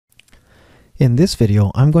In this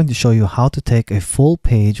video, I'm going to show you how to take a full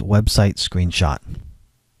page website screenshot.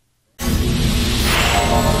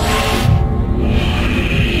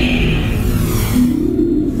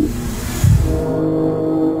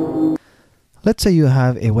 Let's say you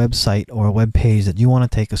have a website or a web page that you want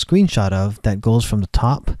to take a screenshot of that goes from the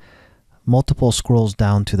top, multiple scrolls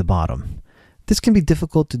down to the bottom. This can be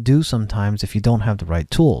difficult to do sometimes if you don't have the right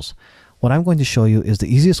tools. What I'm going to show you is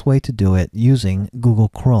the easiest way to do it using Google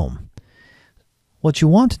Chrome. What you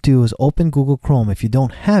want to do is open Google Chrome. If you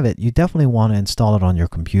don't have it, you definitely want to install it on your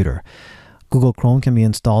computer. Google Chrome can be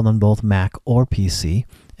installed on both Mac or PC,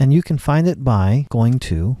 and you can find it by going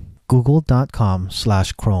to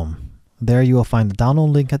google.com/Chrome. There you will find the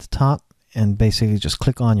download link at the top, and basically just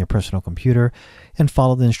click on your personal computer and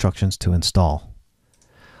follow the instructions to install.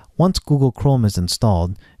 Once Google Chrome is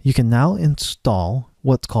installed, you can now install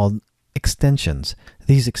what's called extensions.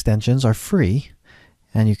 These extensions are free,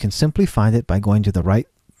 and you can simply find it by going to the right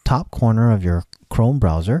top corner of your Chrome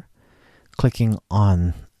browser, clicking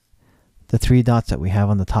on the three dots that we have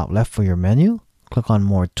on the top left for your menu, click on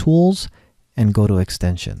More Tools, and go to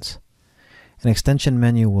Extensions. An extension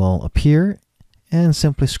menu will appear, and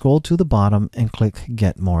simply scroll to the bottom and click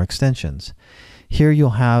Get More Extensions. Here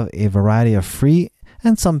you'll have a variety of free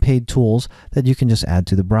and some paid tools that you can just add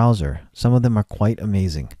to the browser. Some of them are quite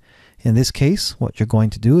amazing. In this case, what you're going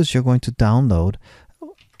to do is you're going to download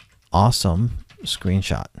Awesome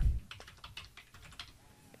Screenshot.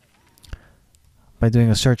 By doing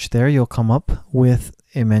a search there, you'll come up with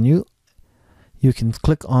a menu. You can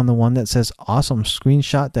click on the one that says Awesome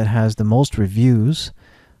Screenshot that has the most reviews.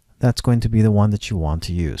 That's going to be the one that you want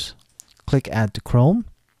to use. Click Add to Chrome,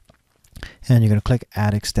 and you're going to click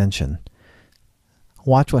Add Extension.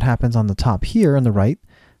 Watch what happens on the top here on the right.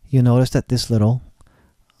 You notice that this little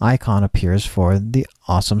icon appears for the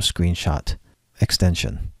Awesome Screenshot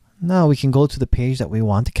extension. Now we can go to the page that we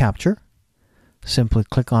want to capture. Simply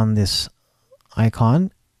click on this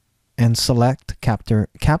icon and select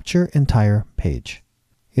Capture Entire Page.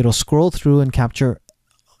 It'll scroll through and capture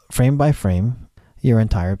frame by frame your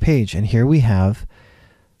entire page. And here we have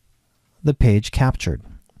the page captured.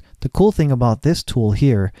 The cool thing about this tool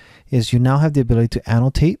here is you now have the ability to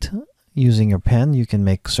annotate using your pen. You can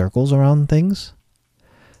make circles around things.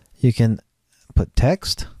 You can put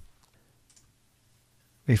text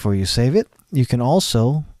before you save it. You can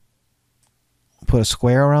also put a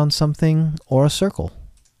square around something or a circle.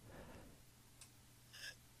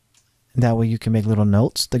 That way you can make little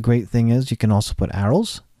notes. The great thing is you can also put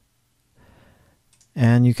arrows,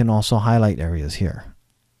 and you can also highlight areas here.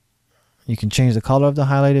 You can change the color of the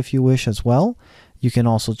highlight if you wish as well. You can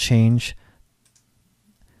also change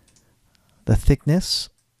the thickness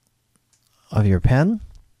of your pen,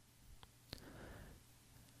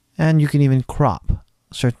 and you can even crop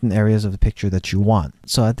certain areas of the picture that you want.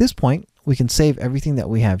 So at this point, we can save everything that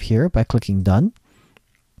we have here by clicking Done.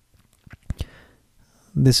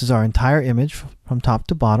 This is our entire image from top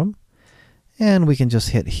to bottom, and we can just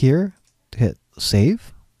hit here to hit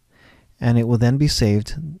Save, and it will then be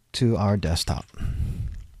saved to our desktop.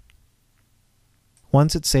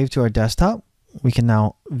 Once it's saved to our desktop, we can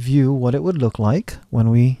now view what it would look like when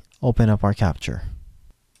we open up our capture.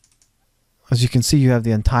 As you can see, you have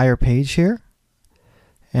the entire page here.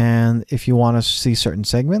 And if you want to see certain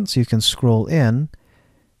segments, you can scroll in,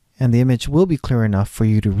 and the image will be clear enough for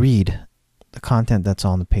you to read the content that's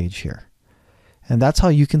on the page here. And that's how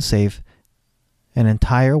you can save an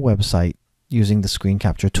entire website using the screen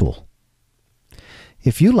capture tool.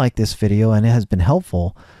 If you like this video and it has been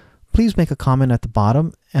helpful, please make a comment at the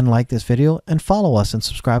bottom and like this video, and follow us and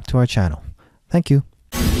subscribe to our channel. Thank you.